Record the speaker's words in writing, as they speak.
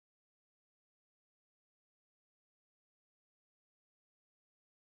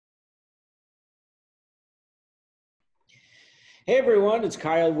Hey everyone, it's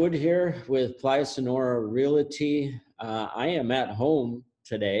Kyle Wood here with Playa Sonora Realty. I am at home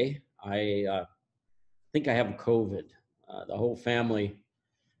today. I think I have COVID. The whole family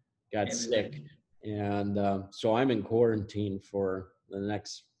got Everybody. sick, and so I'm in quarantine for the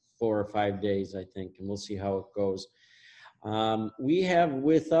next 4 or 5 days, I think, and we'll see how it goes. We have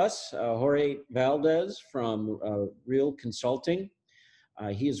with us Jorge Valdes from Real Consulting.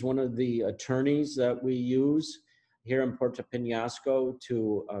 He is one of the attorneys that we use here in Puerto Penasco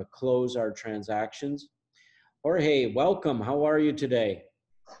to close our transactions. Jorge, welcome. How are you today?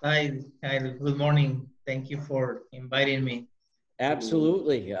 Hi, good morning. Thank you for inviting me.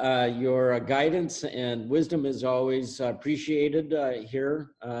 Absolutely. Your guidance and wisdom is always appreciated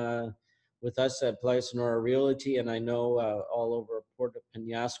here with us at Playa Sonora Realty, and I know all over Puerto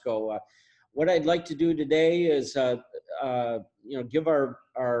Penasco. What I'd like to do today is, give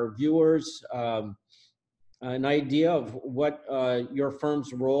our viewers an idea of what your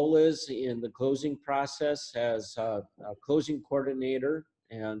firm's role is in the closing process as a closing coordinator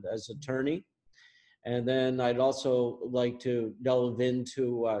and as attorney. And then I'd also like to delve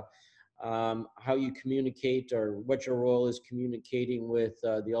into how you communicate or what your role is communicating with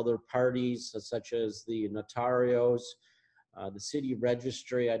the other parties, such as the notarios, the city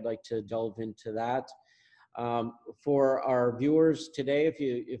registry. I'd like to delve into that. For our viewers today, if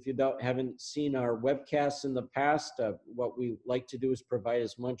you haven't seen our webcasts in the past, what we like to do is provide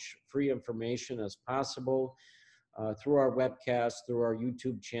as much free information as possible through our webcast, through our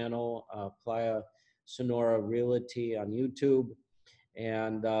YouTube channel, Playa Sonora Realty on YouTube.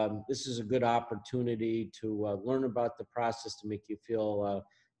 And this is a good opportunity to learn about the process to make you feel,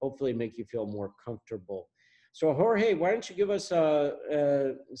 hopefully make you feel more comfortable. So Jorge, why don't you give us tell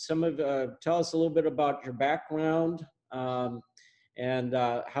us a little bit about your background and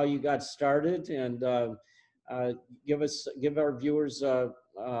how you got started, and give our viewers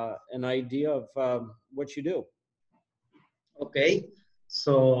an idea of what you do. Okay,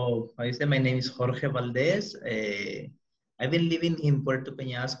 so I say my name is Jorge Valdes. I've been living in Puerto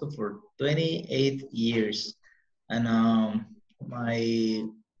Peñasco for 28 years. And my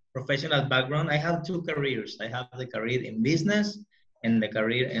professional background, I have two careers. I have the career in business and the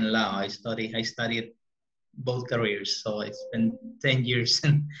career in law. I studied both careers. So I spent 10 years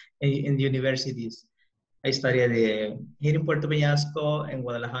in universities. I studied here in Puerto Peñasco, in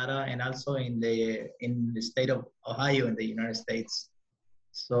Guadalajara, and also in the state of Ohio in the United States.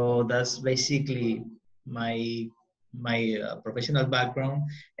 So that's basically my professional background,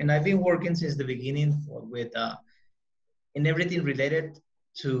 and I've been working since the beginning with in everything related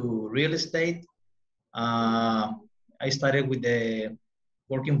to real estate. Uh, I started with the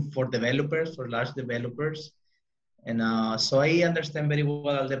working for developers, for large developers, and so I understand very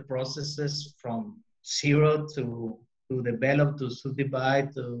well the processes from zero to develop, to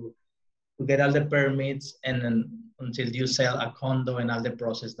subdivide, to get all the permits, and then until you sell a condo and all the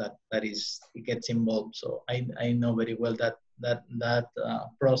process that is it gets involved. So I know very well that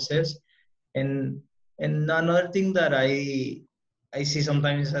process. And another thing that I see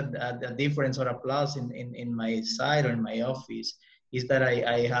sometimes a difference or a plus in my side or in my office is that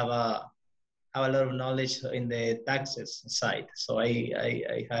I have a lot of knowledge in the taxes side. So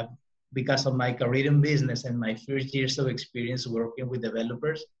I have, because of my career in business and my first years of experience working with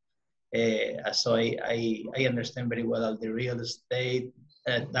developers, so I understand very well all the real estate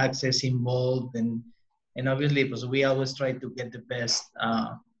taxes involved, and obviously because we always try to get the,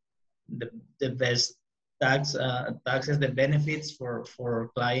 the best taxes, the benefits for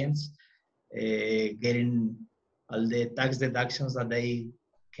clients, getting all the tax deductions that they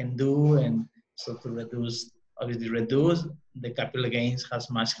can do, and so to reduce the capital gains as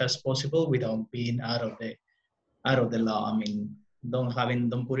much as possible without being out of the law. I mean, don't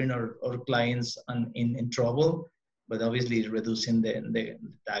putting our clients in trouble, but obviously reducing the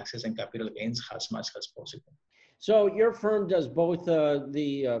taxes and capital gains as much as possible. So your firm does both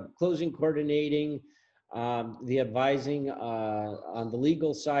the closing coordinating, the advising on the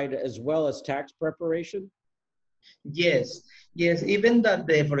legal side, as well as tax preparation? Yes, yes. Even that,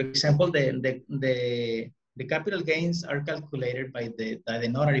 for example, the capital gains are calculated by the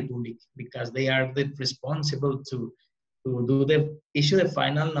notary public, because they are responsible to issue the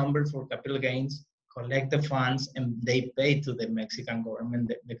final number for capital gains, collect the funds, and they pay to the Mexican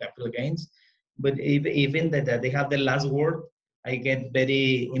government the capital gains. But even that they have the last word, I get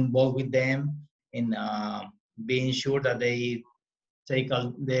very involved with them in being sure that the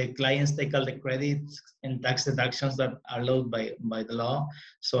clients take all the credits and tax deductions that are allowed by the law.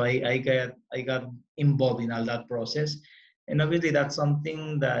 So I got involved in all that process, and obviously that's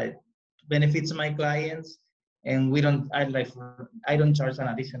something that benefits my clients, and we don't. I don't charge an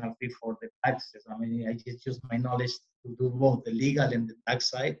additional fee for the taxes. I mean, I just use my knowledge to do both the legal and the tax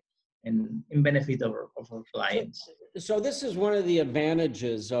side, and in benefit of our So, clients. so this is one of the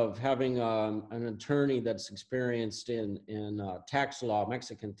advantages of having an attorney that's experienced in tax law,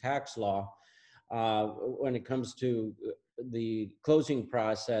 Mexican tax law, when it comes to the closing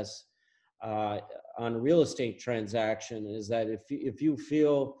process on a real estate transaction. Is that if you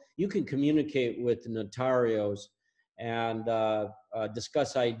feel you can communicate with notarios and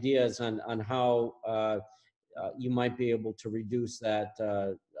discuss ideas on how you might be able to reduce that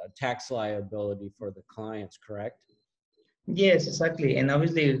tax liability for the clients, correct? Yes, exactly. And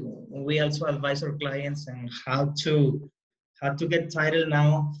obviously, we also advise our clients on how to get title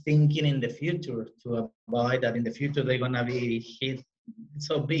now, thinking in the future to avoid that in the future they're gonna be hit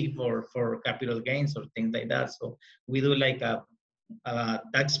so big for capital gains or things like that. So we do like a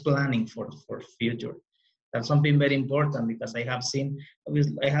tax planning for future. That's something very important because I have seen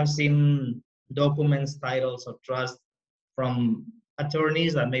documents, titles of trust from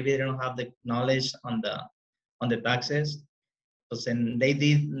attorneys that maybe they don't have the knowledge on the taxes. And they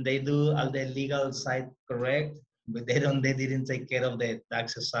do all the legal side correct, but they didn't take care of the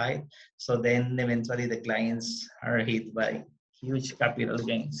taxes side. So then eventually the clients are hit by huge capital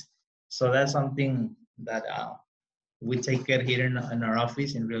gains. So that's something that we take care here in our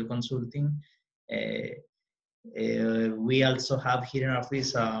office in Real Consulting. Uh, we also have here in our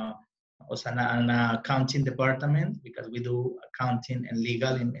office also an accounting department because we do accounting and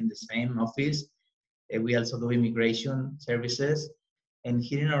legal in the same office. We also do immigration services. And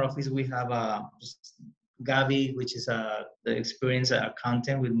here in our office, we have Gabi, which is the experienced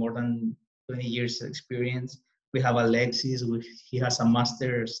accountant with more than 20 years experience. We have Alexis, which he has a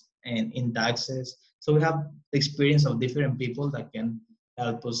master's in taxes. So we have the experience of different people that can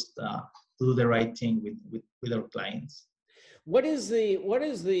help us do the right thing with our clients. What is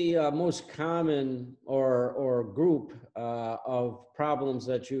the most common or group of problems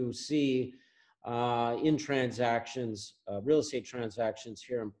that you see in transactions, real estate transactions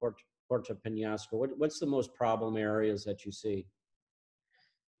here in Puerto Penasco? What's the most problem areas that you see?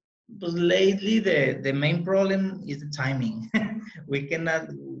 But lately, the main problem is the timing.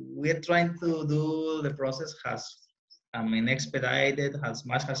 We're trying to do the process expedited as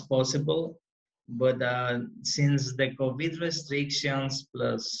much as possible. But since the COVID restrictions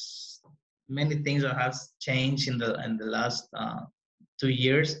plus many things that has changed in the last 2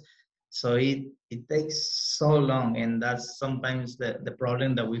 years, so it takes so long, and that's sometimes the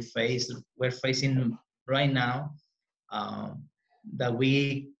problem that we're facing right now. Um, that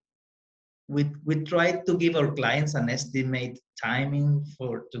we try to give our clients an estimate timing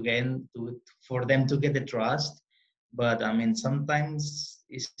for them to get the trust, but I mean sometimes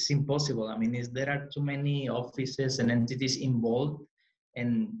it's impossible. I mean, there are too many offices and entities involved,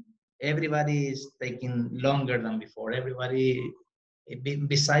 and everybody is taking longer than before.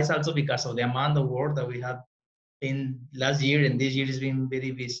 Besides also because of the amount of work that we have in last year, and this year has been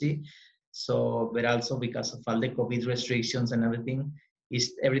very busy. So, but also because of all the COVID restrictions and everything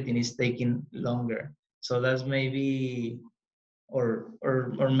is taking longer. So that's maybe our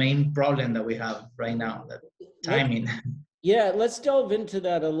main problem that we have right now, that Let timing. Yeah, let's delve into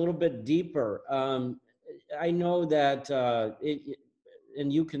that a little bit deeper. I know that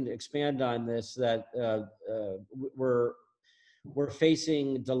and you can expand on this, that we're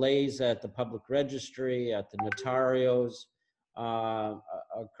facing delays at the public registry, at the notarios,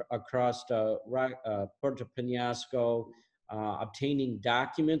 across Puerto Penasco, obtaining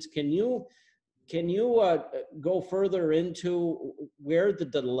documents. Can you go further into where the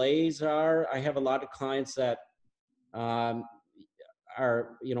delays are? I have a lot of clients that um,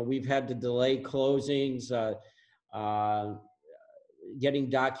 we've had to delay closings, uh, getting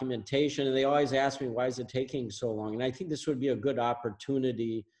documentation, and they always ask me, why is it taking so long? And I think this would be a good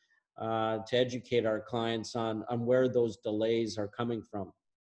opportunity to educate our clients on where those delays are coming from.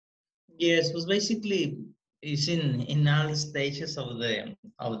 Yes, was basically it's in all stages of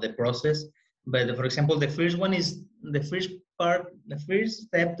the process. But for example, the first one is the first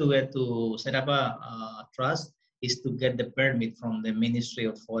step to get to set up a trust is to get the permit from the Ministry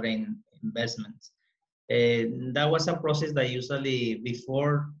of Foreign Investments. That was a process that usually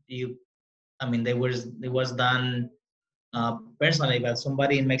before I mean, it was done personally, but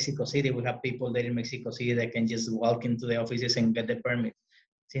somebody in Mexico City, we have people there in Mexico City that can just walk into the offices and get the permit.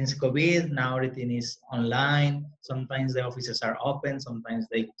 Since COVID, now everything is online. Sometimes the offices are open, sometimes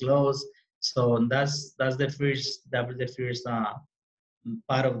they close. So that's the first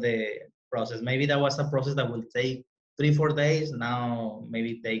part of the process. Maybe that was a process that will take 3-4 days. Now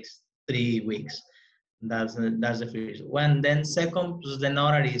maybe it takes 3 weeks. That's the first one. Then second, the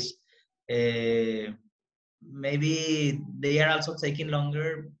notaries. Uh, Maybe they are also taking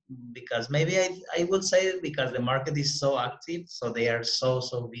longer because maybe I would say because the market is so active, so they are so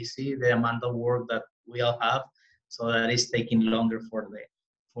busy, the amount of work that we all have, so that is taking longer for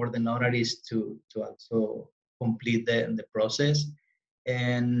the notaries to also complete the process.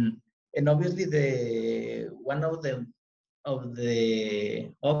 and and obviously the one of the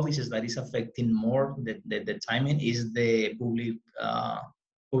offices that is affecting more the timing is the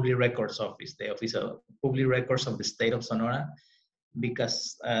public records office, the office of public records of the state of Sonora,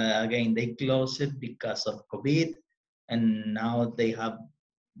 because again they closed it because of COVID, and now they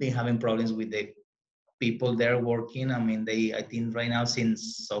having problems with the people there working. I mean, I think right now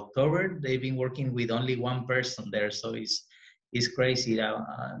since October they've been working with only one person there, so it's crazy.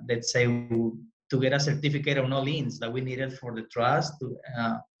 Let's say to get a certificate of no liens that we needed for the trust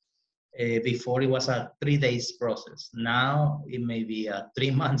before it was a 3 days process. Now it may be a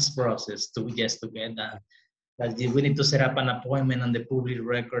 3 months process to just to get that. That we need to set up an appointment on the public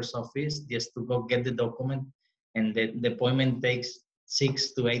records office just to go get the document, and the appointment takes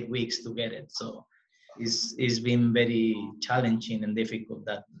 6 to 8 weeks to get it. So it's been very challenging and difficult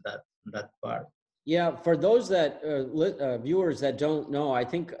that part. Yeah, for those that viewers that don't know, I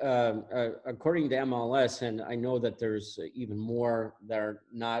think according to MLS, and I know that there's even more that are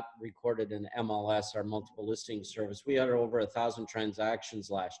not recorded in MLS, our multiple listing service. We had over 1,000 transactions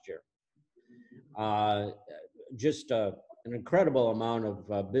last year. Just an incredible amount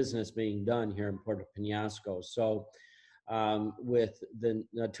of business being done here in Puerto Penasco. So with the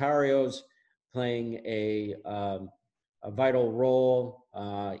notarios playing a vital role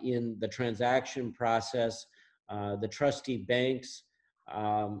in the transaction process, the trustee banks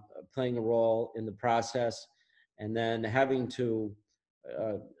playing a role in the process, and then having to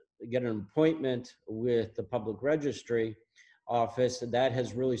get an appointment with the public registry office, that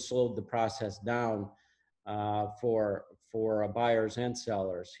has really slowed the process down for buyers and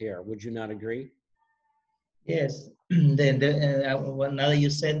sellers here. Would you not agree? Yes, well, now that you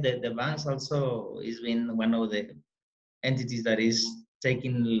said that the banks also is been one of the entities that is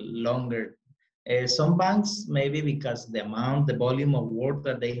taking longer. Some banks maybe because the amount, the volume of work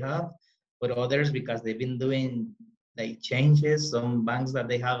that they have, but others because they've been doing like changes. Some banks that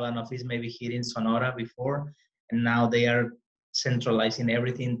they have an office maybe here in Sonora before, and now they are centralizing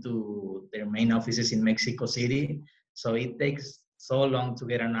everything to their main offices in Mexico City. So it takes so long to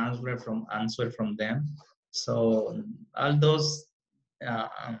get an answer from them. So all those uh,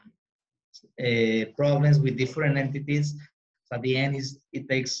 problems with different entities. So at the end, it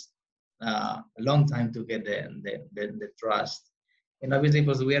takes a long time to get the trust. And obviously,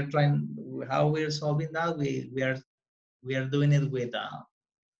 because we are trying, how we're solving that, we are doing it with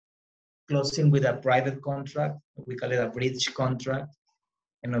closing with a private contract. We call it a bridge contract.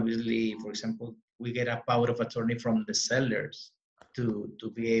 And obviously, for example, we get a power of attorney from the sellers to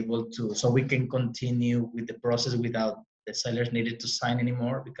be able to, so we can continue with the process without the sellers needed to sign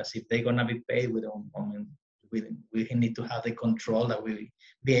anymore, because if they're gonna be paid, we don't, I mean, we need to have the control that we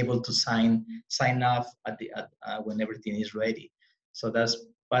be able to sign off when everything is ready. So that's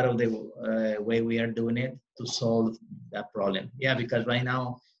part of the way we are doing it to solve that problem. Yeah, because right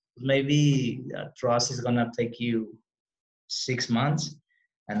now maybe trust is gonna take you 6 months,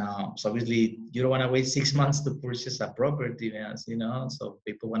 and so obviously you don't want to wait 6 months to purchase a property, as you know. So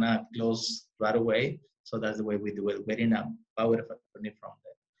people want to close right away. So that's the way we do it. Getting a power of attorney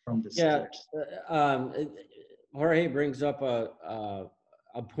from the Yeah, sellers. Jorge brings up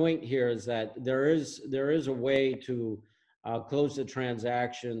a point here, is that there is a way to close the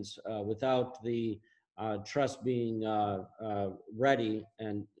transactions without the trust being ready,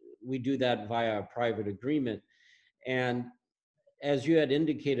 and we do that via a private agreement. And as you had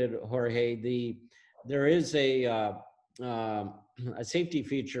indicated, Jorge, there is a safety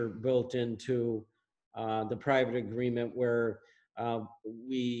feature built into the private agreement where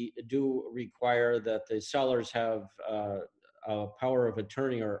we do require that the sellers have a power of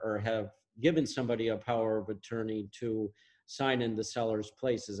attorney, or have given somebody a power of attorney to sign in the seller's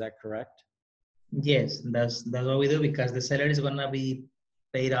place. Is that correct? Yes, that's what we do, because the seller is gonna be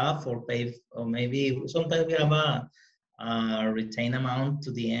paid off or paid, or maybe sometimes we have a retain amount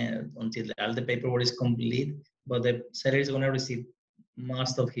to the end until all the paperwork is complete. But the seller is gonna receive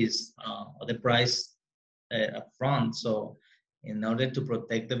most of his the price up front. So in order to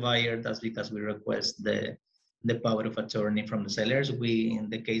protect the buyer, that's because we request the power of attorney from the sellers. We, in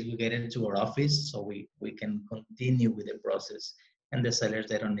the case we get into our office, so we can continue with the process. And the sellers,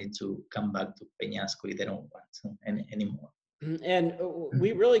 they don't need to come back to Peñasco if they don't want to anymore. And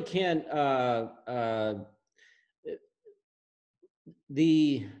we really can't,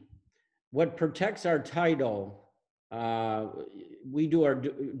 what protects our title, we do our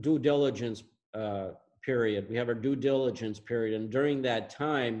due diligence period. We have our due diligence period. And during that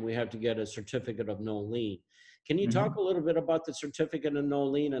time, we have to get a certificate of no lien. Can you talk a little bit about the certificate of no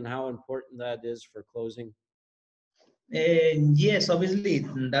lien and how important that is for closing? Yes, obviously,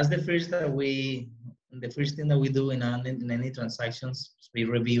 that's the first thing that we do in any transactions. We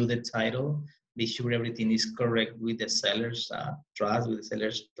review the title, be sure everything is correct with the seller's trust, with the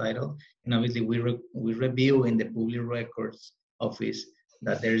seller's title, and obviously we review in the public records office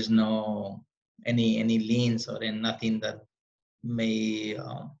that there is no any liens or then nothing that may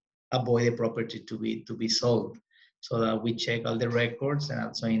avoid the property to be sold. So that we check all the records and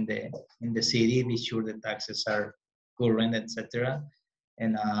also in the city, be sure the taxes are current, etc.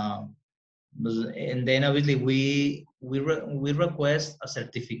 And and then obviously we request a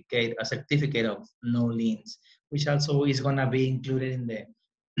certificate of no liens, which also is gonna be included in the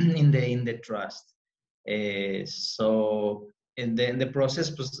in the trust. So in the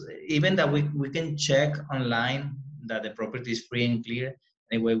process, even that we can check online that the property is free and clear.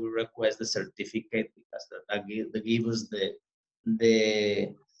 Anyway, we request the certificate because that give us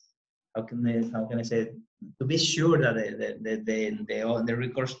the how can I say it? To be sure that the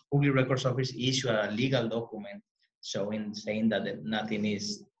records, public records office issue a legal document saying that nothing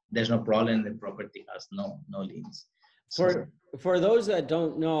is, there's no problem, the property has no liens. So For those that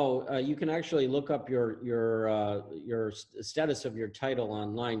don't know, you can actually look up your status of your title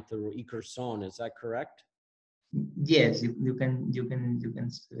online through eCourson. Is that correct? yes, you can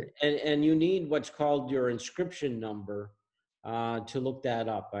say it. And you need what's called your inscription number to look that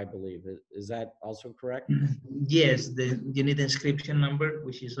up, I believe. Is that also correct? Yes, you need the inscription number,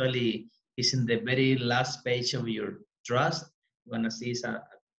 which usually is in the very last page of your trust. You're gonna see it's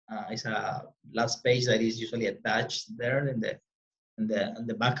a last page that is usually attached there in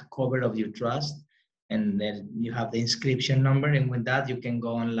the back cover of your trust, and then you have the inscription number, and with that you can go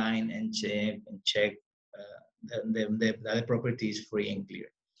online and check that the property is free and clear.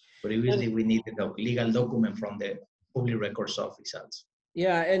 But obviously we need the legal document from the public records office also.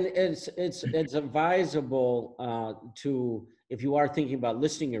 Yeah, and it's advisable to, if you are thinking about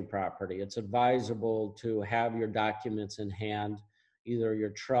listing your property, it's advisable to have your documents in hand, either your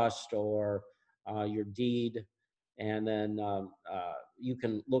trust or your deed, and then you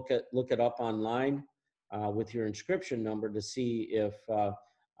can look it up online with your inscription number to see if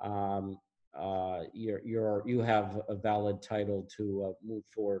you have a valid title to move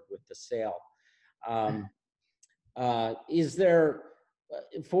forward with the sale. Is there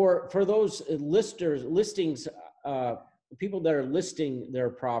for those listings, people that are listing their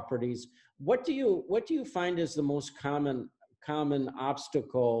properties, what do you find is the most common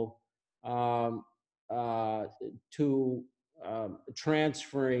obstacle to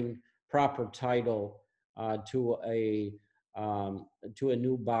transferring proper title to a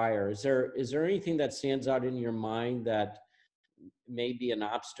new buyer? Is there anything that stands out in your mind that may be an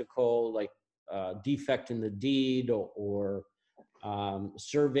obstacle, like defect in the deed or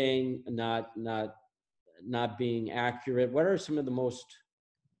surveying not being accurate? What are some of the most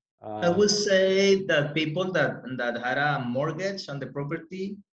I would say that people that had a mortgage on the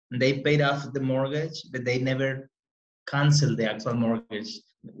property, they paid off the mortgage, but they never cancel the actual mortgage.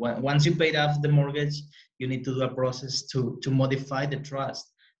 Once you paid off the mortgage, you need to do a process to modify the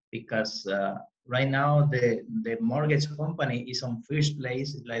trust, because right now the mortgage company is on first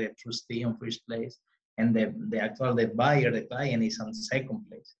place, like a trustee on first place, and the buyer, the client, is on second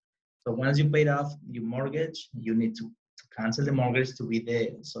place. So once you paid off your mortgage, you need to cancel the mortgage to be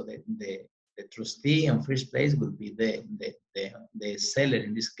so that the trustee on first place will be the seller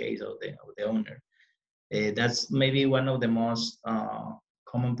in this case, or the owner. That's maybe one of the most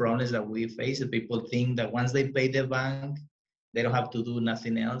common problems that we face. People think that once they pay the bank, they don't have to do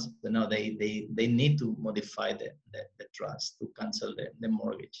nothing else. But no, they need to modify the trust to cancel the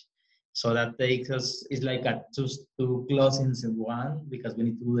mortgage. So that takes us, it's like a two closings in one, because we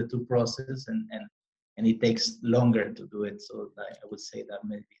need to do the two process, and it takes longer to do it. So I would say that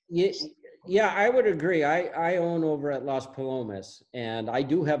maybe. Yeah, I would agree. I own over at Las Palomas, and I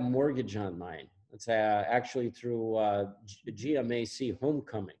do have mortgage on mine. It's actually through GMAC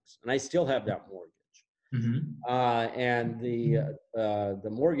Homecomings, and I still have that mortgage. Mm-hmm. And the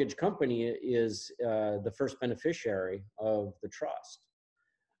mortgage company is the first beneficiary of the trust.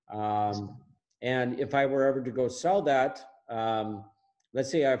 And if I were ever to go sell that,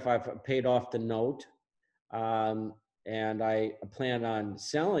 let's say if I've paid off the note, and I plan on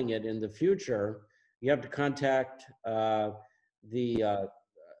selling it in the future, you have to contact the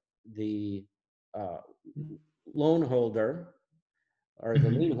the uh, loan holder or the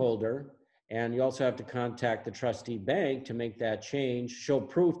lien holder, and you also have to contact the trustee bank to make that change, show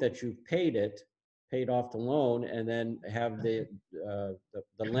proof that you've paid it, paid off the loan, and then have the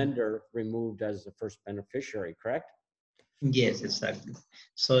lender removed as the first beneficiary, correct? Yes, exactly.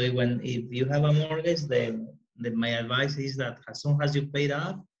 So if you have a mortgage, my advice is that as soon as you paid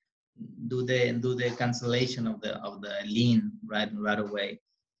off, do the cancellation of the lien right away.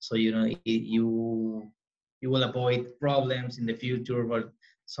 So you will avoid problems in the future. But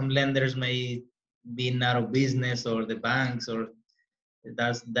some lenders may be out of business, or the banks, or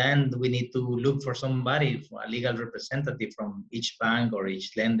that's then we need to look for somebody, a legal representative from each bank or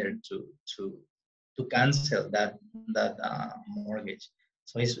each lender to to cancel that mortgage.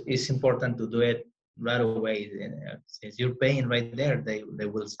 So it's important to do it right away. Since you're paying right there, they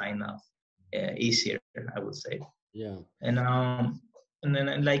will sign off easier, I would say. Yeah. And and then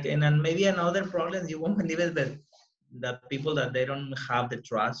and then maybe another problem you won't believe it, but that people that they don't have the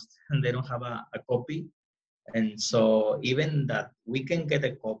trust and they don't have a copy, and so even that we can get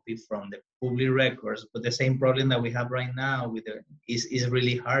a copy from the public records, but the same problem that we have right now with is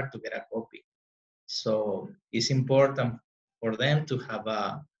really hard to get a copy. So it's important for them to have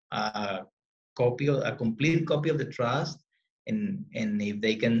a a complete copy of the trust, and if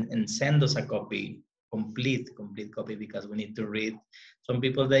they can and send us a copy, complete copy, because we need to read. Some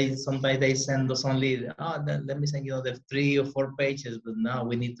people they sometimes they send us only, let me send you the 3 or 4 pages, but now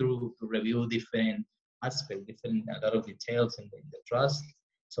we need to review different aspects, different a lot of details in the trust.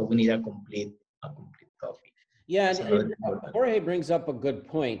 So we need a complete copy. Yeah, It's another and important. Jorge brings up a good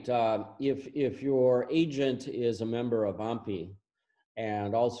point. If your agent is a member of AMPI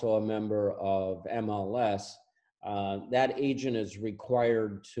and also a member of MLS, that agent is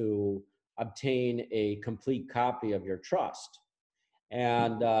required to obtain a complete copy of your trust,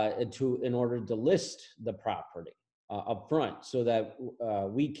 and in order to list the property up front, so that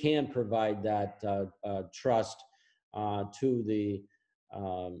we can provide that trust to the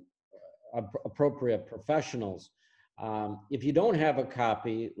um, appropriate professionals. If you don't have a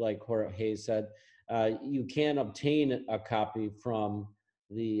copy, like Jorge said, you can obtain a copy from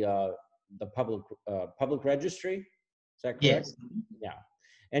the public registry. Is that correct? Yes. Yeah,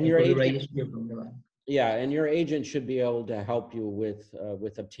 and I your put the agent, registry from the bank. yeah, and your agent should be able to help you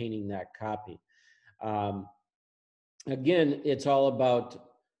with obtaining that copy. Um, Again, it's all about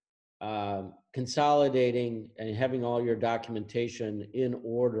consolidating and having all your documentation in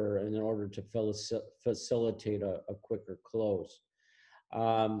order, and in order to facilitate a quicker close.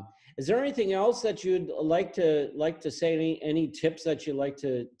 Is there anything else that you'd like to say? Any tips that you'd like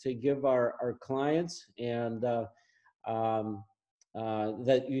to give our clients, and that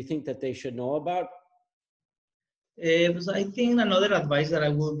you think that they should know about? So I think another advice that I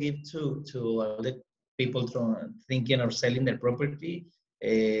will give to all the people thinking of selling their property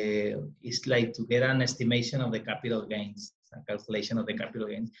is like to get an estimation of the capital gains, a calculation of the capital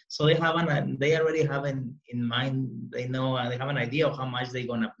gains. So they already have in mind, they know, they have an idea of how much they're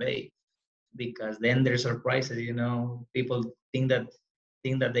gonna pay, because then there's surprises. People think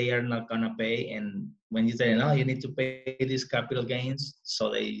that they are not gonna pay, and when you say no, you need to pay these capital gains,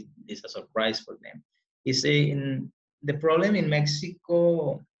 so it's a surprise for them. The problem in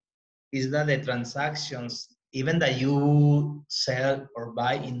Mexico is that the transactions, even that you sell or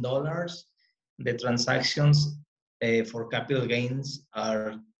buy in dollars, the transactions for capital gains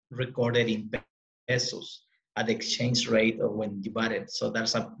are recorded in pesos at the exchange rate of when you bought it. So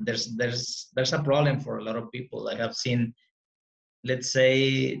there's a problem for a lot of people. I have seen, let's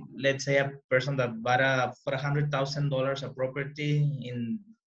say a person that bought for $100,000 a property in,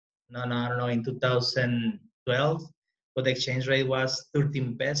 no, I don't know, in 2012, but the exchange rate was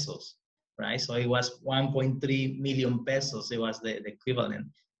 13 pesos, right? So it was 1.3 million pesos. It was the equivalent.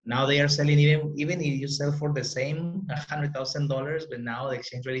 Now they are selling, even if you sell for the same $100,000, but now the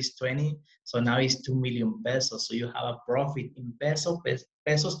exchange rate is 20, so now it's 2 million pesos. So you have a profit in pesos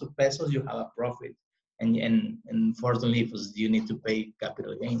to pesos. You have a profit, and unfortunately, you need to pay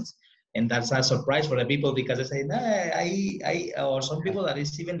capital gains. And that's a surprise for the people, because they say, nah, or some people that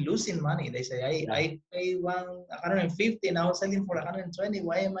is even losing money. They say, I pay 150, now selling for 120.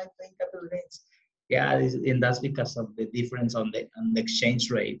 Why am I paying capital gains? Yeah, and that's because of the difference on the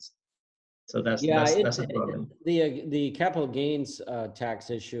exchange rates. So that's Yeah, that's a problem. the capital gains tax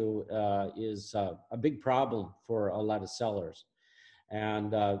issue is a big problem for a lot of sellers,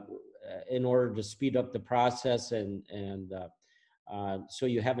 and in order to speed up the process, and so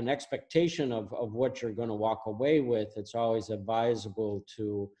you have an expectation of what you're going to walk away with, it's always advisable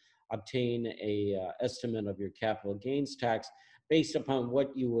to obtain a estimate of your capital gains tax. based upon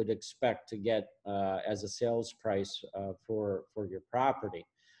what you would expect to get as a sales price for your property.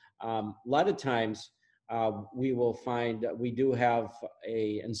 A lot of times we will find that we do have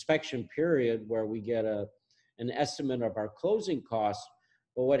a inspection period where we get an estimate of our closing costs.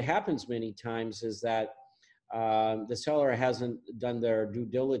 But what happens many times is that the seller hasn't done their due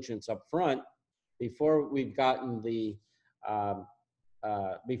diligence up front before we've gotten the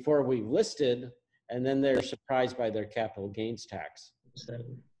before we've listed, and then they're surprised by their capital gains tax. So,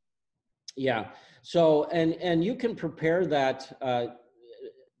 Yeah. So and you can prepare that.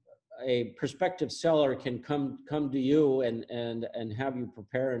 A prospective seller can come to you and have you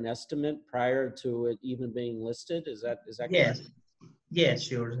prepare an estimate prior to it even being listed. Is that yes, correct? yes,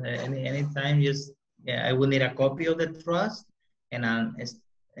 sure. Anytime, just yeah, I will need a copy of the trust and a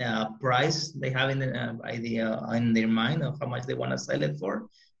price they have in in their mind of how much they want to sell it for,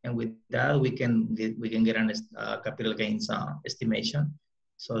 and with that we can get an capital gains estimation,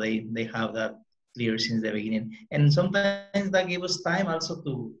 so they have that clear since the beginning. And sometimes that gives us time also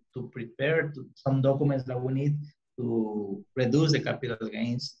to prepare some documents that we need to reduce the capital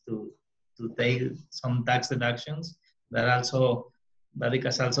gains, to take some tax deductions. That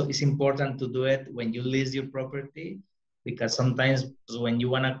because also it's important to do it when you list your property, because sometimes when you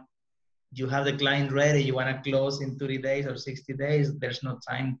have the client ready, you want to close in 30 days or 60 days, there's no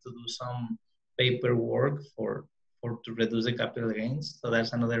time to do some paperwork to reduce the capital gains. So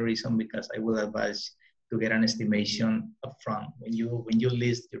that's another reason because I would advise to get an estimation upfront when you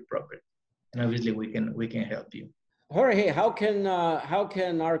list your property. And obviously we can help you. Jorge, how can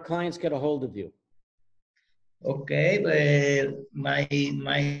our clients get a hold of you? Okay, I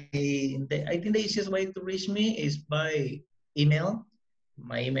think the easiest way to reach me is by email.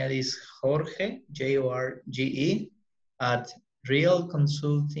 My email is Jorge, Jorge, at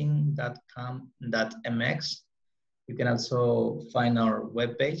realconsulting.com.mx. You can also find our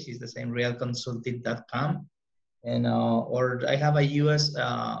webpage. It's the same, realconsulting.com. And or I have a US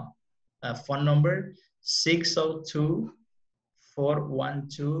phone number,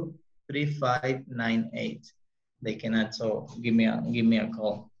 602-412-3598. They can also give me a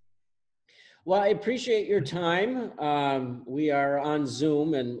call. Well, I appreciate your time. We are on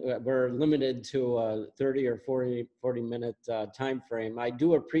Zoom and we're limited to a 30 or 40 minute time frame. I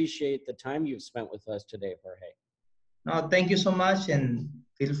do appreciate the time you've spent with us today, Jorge. No, thank you so much, and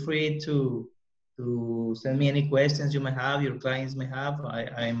feel free to send me any questions you may have, your clients may have.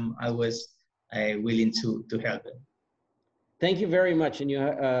 I'm always willing to help them. Thank you very much, and you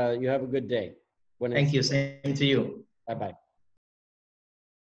have a good day. Thank you. Same to you. Bye-bye.